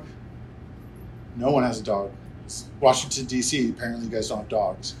dog? No one has a dog. It's Washington, D.C., apparently you guys don't have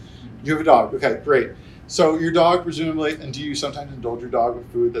dogs. You have a dog. Okay, great. So your dog, presumably, and do you sometimes indulge your dog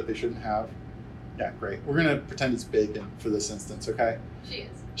with food that they shouldn't have? Yeah, great. We're going to pretend it's bacon for this instance, okay? She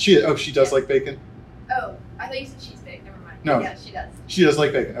is. Oh, she does like bacon? Oh, I thought you said she's big. Never mind. No. Yeah, she does. She does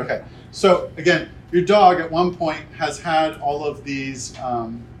like bacon, okay. So, again, your dog at one point has had all of these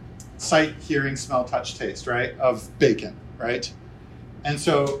sight, hearing, smell, touch, taste, right, of bacon, right? And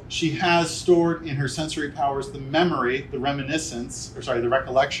so she has stored in her sensory powers the memory, the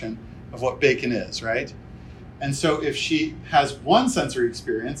recollection of what bacon is, right? And so if she has one sensory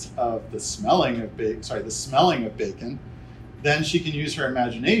experience of the smelling of bacon, then she can use her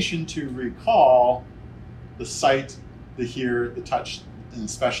imagination to recall the sight, the hear, the touch, and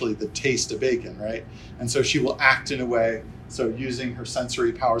especially the taste of bacon, right? And so she will act in a way, so using her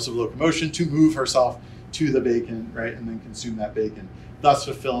sensory powers of locomotion to move herself to the bacon, right, and then consume that bacon, thus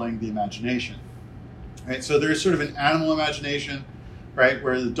fulfilling the imagination, right? So there's sort of an animal imagination, right,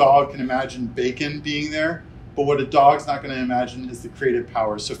 where the dog can imagine bacon being there, but what a dog's not going to imagine is the creative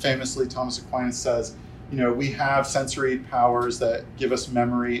powers. So famously, Thomas Aquinas says, we have sensory powers that give us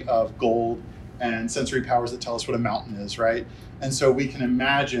memory of gold and sensory powers that tell us what a mountain is, right? And so we can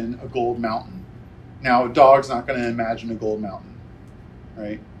imagine a gold mountain. Now, a dog's not going to imagine a gold mountain,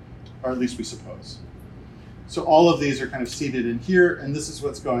 right? Or at least we suppose. So all of these are kind of seated in here, and this is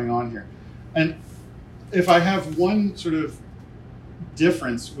what's going on here. And if I have one sort of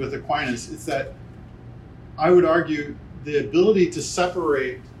difference with Aquinas, it's that I would argue the ability to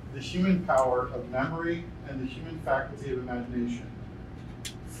separate the human power of memory and the human faculty of imagination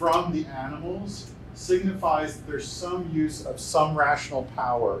from the animals signifies that there's some use of some rational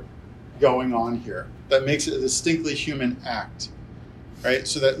power going on here that makes it a distinctly human act, right?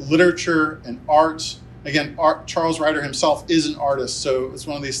 So that literature and art, again, Charles Ryder himself is an artist, so it's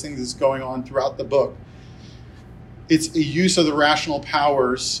one of these things that's going on throughout the book. It's a use of the rational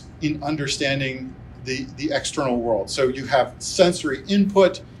powers in understanding the external world. So you have sensory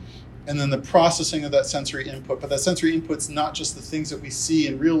input and then the processing of that sensory input. But that sensory input's not just the things that we see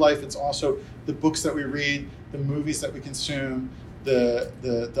in real life, it's also the books that we read, the movies that we consume, the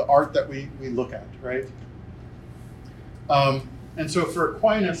art that we look at, right? And so for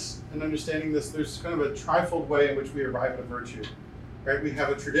Aquinas, in understanding this, there's kind of a trifold way in which we arrive at a virtue, right? We have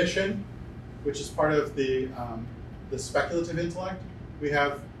a tradition, which is part of the speculative intellect. We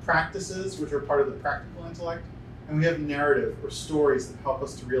have practices, which are part of the practical intellect, and we have narrative or stories that help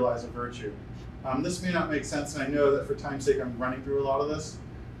us to realize a virtue. This may not make sense, and I know that for time's sake I'm running through a lot of this,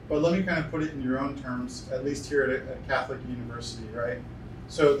 but let me kind of put it in your own terms, at least here at a Catholic university, right?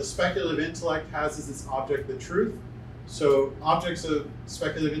 So the speculative intellect has as its object the truth. So objects of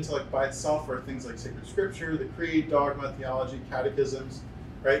speculative intellect by itself are things like sacred scripture, the creed, dogma, theology, catechisms,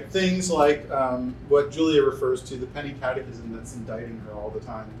 right? Things like what Julia refers to, the penny catechism that's indicting her all the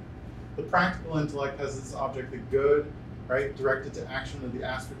time. The practical intellect has its object the good, right? Directed to action of the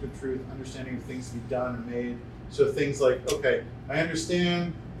aspect of truth, understanding of things to be done or made. So things like, okay, I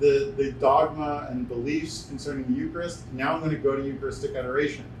understand the dogma and beliefs concerning the Eucharist. Now I'm going to go to Eucharistic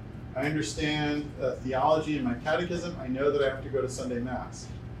adoration. I understand theology in my catechism. I know that I have to go to Sunday Mass.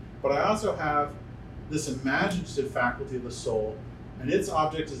 But I also have this imaginative faculty of the soul, and its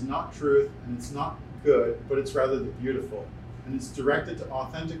object is not truth, and it's not good, but it's rather the beautiful. And it's directed to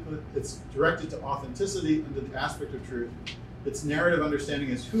authenticity under the aspect of truth. Its narrative understanding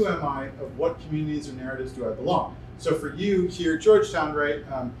is who am I, of what communities or narratives do I belong? So for you here at Georgetown, right,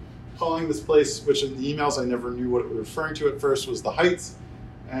 calling this place, which in the emails I never knew what it was referring to at first, was the Heights,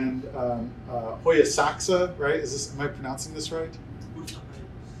 and Hoya Saxa, right? Am I pronouncing this right?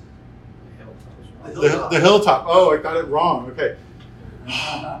 The hilltop. Oh, I got it wrong. Okay.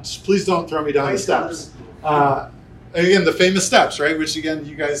 Just please don't throw me down the steps. Again, the famous steps, right? Which again,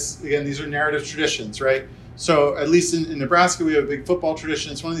 these are narrative traditions, right? So at least in Nebraska, we have a big football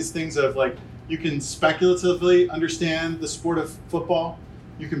tradition. It's one of these things of like, you can speculatively understand the sport of football.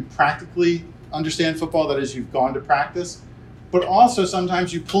 You can practically understand football, that is, you've gone to practice. But also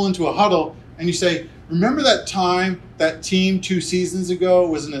sometimes you pull into a huddle and you say, remember that time that team 2 seasons ago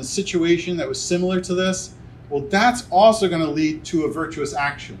was in a situation that was similar to this? Well, that's also going to lead to a virtuous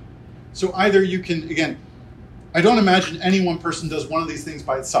action. So either you can, again, I don't imagine any one person does one of these things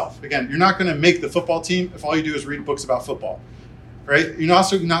by itself. Again, you're not going to make the football team if all you do is read books about football, right? You're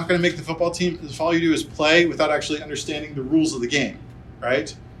also not going to make the football team if all you do is play without actually understanding the rules of the game,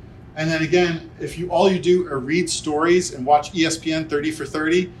 right? And then again, if all you do are read stories and watch ESPN 30 for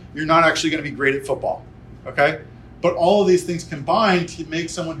 30, you're not actually going to be great at football, okay? But all of these things combined to make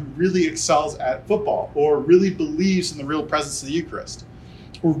someone who really excels at football or really believes in the real presence of the Eucharist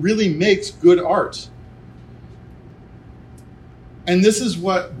or really makes good art. And this is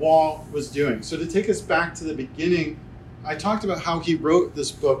what Wall was doing. So to take us back to the beginning, I talked about how he wrote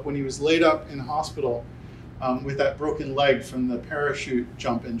this book when he was laid up in hospital with that broken leg from the parachute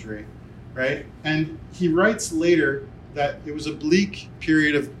jump injury, right? And he writes later that it was a bleak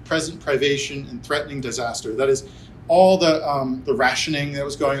period of present privation and threatening disaster. That is, all the rationing that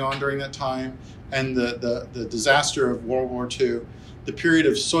was going on during that time and the disaster of World War II, the period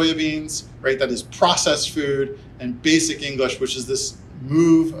of soybeans, right? That is processed food, and basic English, which is this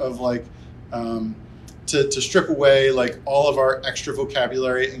move of like to strip away like all of our extra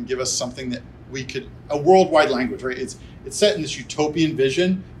vocabulary and give us something that we could, a worldwide language, right? It's set in this utopian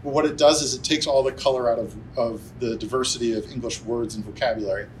vision, but what it does is it takes all the color out of the diversity of English words and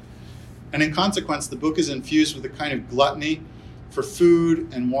vocabulary. And in consequence, the book is infused with a kind of gluttony for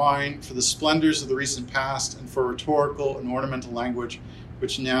food and wine, for the splendors of the recent past, and for rhetorical and ornamental language,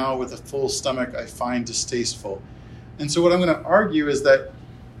 which now, with a full stomach, I find distasteful. And so what I'm going to argue is that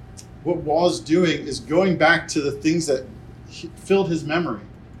what Wall's doing is going back to the things that filled his memory.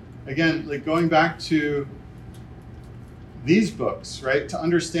 Again, like going back to these books, right, to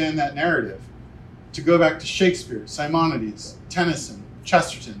understand that narrative, to go back to Shakespeare, Simonides, Tennyson,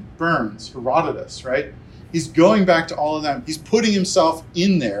 Chesterton, Burns, Herodotus, right? He's going back to all of them. He's putting himself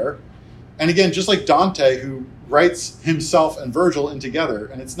in there. And again, just like Dante, who writes himself and Virgil in together,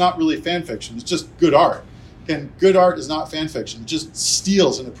 and it's not really fan fiction, it's just good art. Again, good art is not fan fiction. It just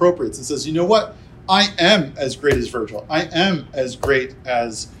steals and appropriates and says, you know what? I am as great as Virgil. I am as great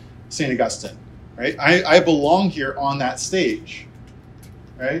as St. Augustine, right? I belong here on that stage,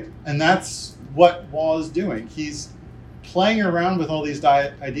 right? And that's what Wall is doing. He's playing around with all these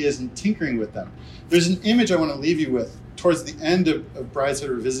ideas and tinkering with them. There's an image I want to leave you with towards the end of Brideshead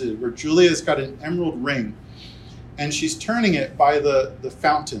Revisited where Julia's got an emerald ring and she's turning it by the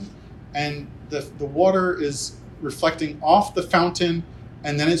fountain. And the water is reflecting off the fountain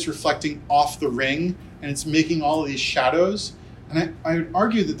and then it's reflecting off the ring and it's making all of these shadows. And I would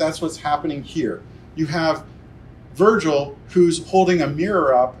argue that that's what's happening here. You have Virgil, who's holding a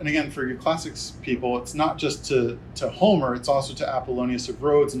mirror up, and again, for your classics people, it's not just to Homer, it's also to Apollonius of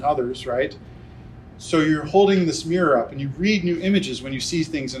Rhodes and others, right? So you're holding this mirror up, and you read new images when you see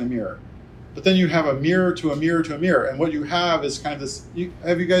things in a mirror. But then you have a mirror to a mirror to a mirror, and what you have is kind of this,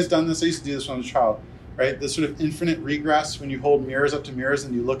 have you guys done this? I used to do this when I was a child, right? This sort of infinite regress when you hold mirrors up to mirrors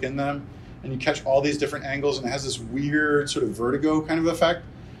and you look in them, and you catch all these different angles, and it has this weird sort of vertigo kind of effect.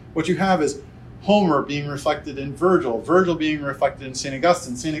 What you have is Homer being reflected in Virgil, Virgil being reflected in St.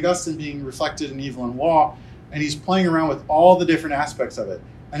 Augustine, St. Augustine being reflected in Evelyn Waugh, and he's playing around with all the different aspects of it.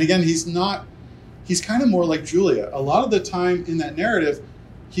 And again, he's kind of more like Julia. A lot of the time in that narrative,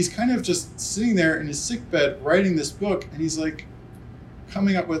 he's kind of just sitting there in his sickbed writing this book, and he's like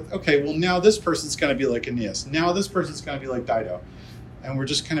coming up with, okay, well now this person's going to be like Aeneas, now this person's going to be like Dido. And we're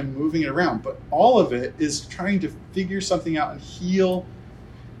just kind of moving it around. But all of it is trying to figure something out and heal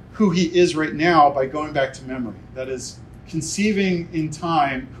who he is right now by going back to memory. That is, conceiving in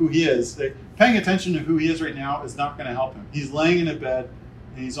time who he is. Paying attention to who he is right now is not going to help him. He's laying in a bed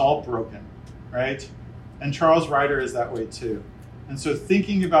and he's all broken, right? And Charles Ryder is that way too. And so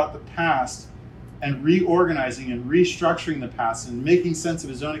thinking about the past and reorganizing and restructuring the past and making sense of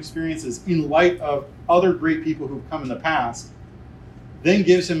his own experiences in light of other great people who've come in the past then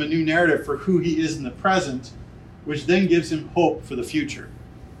gives him a new narrative for who he is in the present, which then gives him hope for the future.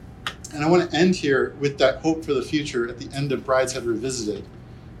 And I want to end here with that hope for the future at the end of Brideshead Revisited.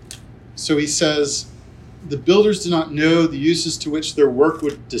 So he says, the builders did not know the uses to which their work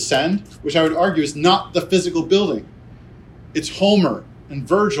would descend, which I would argue is not the physical building. It's Homer and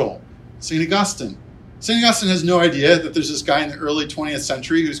Virgil, St. Augustine. St. Augustine has no idea that there's this guy in the early 20th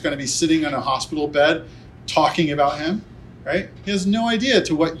century who's going to be sitting on a hospital bed talking about him, right? He has no idea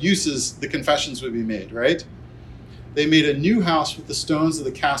to what uses the confessions would be made, right? They made a new house with the stones of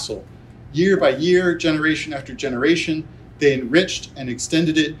the castle. Year by year, generation after generation, they enriched and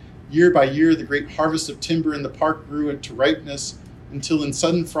extended it. Year by year, the great harvest of timber in the park grew into ripeness, until in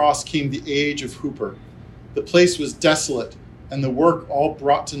sudden frost came the age of Hooper. The place was desolate, and the work all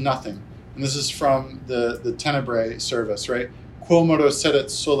brought to nothing. And this is from the Tenebrae service, right? Quo modo sedet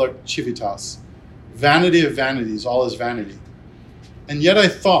sola civitas. Vanity of vanities, all is vanity. And yet I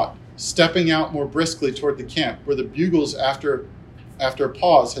thought, stepping out more briskly toward the camp, where the bugles after a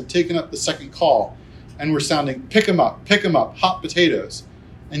pause had taken up the second call and were sounding, pick 'em up, hot potatoes.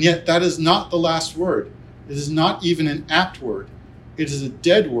 And yet that is not the last word. It is not even an apt word. It is a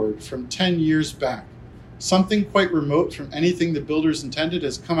dead word from 10 years back. Something quite remote from anything the builders intended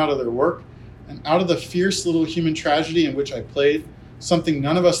has come out of their work, and out of the fierce little human tragedy in which I played, something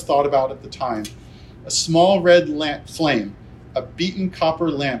none of us thought about at the time. A small red lamp flame, a beaten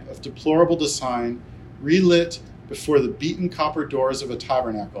copper lamp of deplorable design, relit before the beaten copper doors of a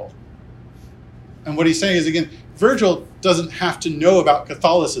tabernacle. And what he's saying is, again, Virgil doesn't have to know about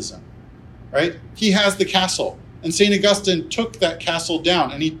Catholicism, right? He has the castle, and St. Augustine took that castle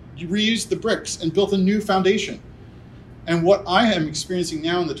down, and he reused the bricks and built a new foundation. And what I am experiencing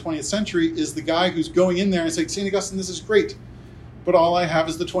now in the 20th century is the guy who's going in there and saying, St. Augustine, this is great, but all I have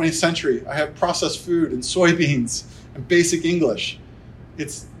is the 20th century. I have processed food and soybeans and basic English.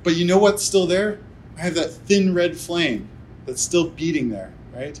 But you know what's still there? I have that thin red flame that's still beating there,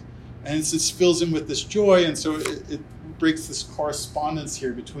 right? And it just fills him with this joy, and so it breaks this correspondence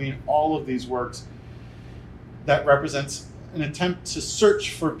here between all of these works that represents an attempt to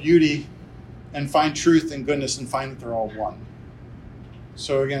search for beauty and find truth and goodness and find that they're all one.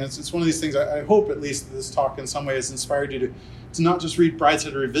 So again, it's one of these things, I hope at least this talk in some way has inspired you to not just read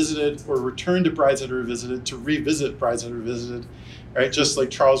Brideshead Revisited or return to Brideshead Revisited, to revisit Brideshead Revisited, right, just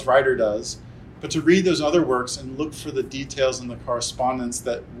like Charles Ryder does, but to read those other works and look for the details and the correspondence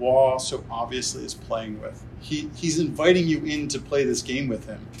that Waugh so obviously is playing with. He's inviting you in to play this game with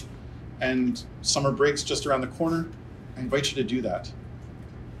him. And summer break's just around the corner. I invite you to do that.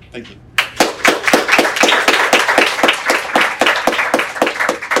 Thank you.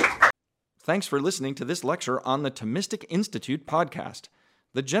 Thanks for listening to this lecture on the Thomistic Institute podcast.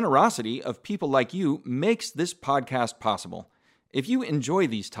 The generosity of people like you makes this podcast possible. If you enjoy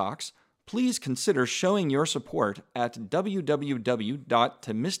these talks, please consider showing your support at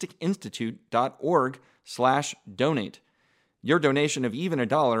www.thomisticinstitute.org/donate. Your donation of even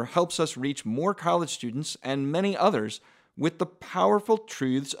 $1 helps us reach more college students and many others with the powerful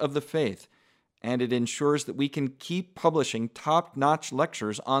truths of the faith, and it ensures that we can keep publishing top-notch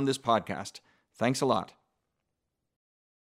lectures on this podcast. Thanks a lot.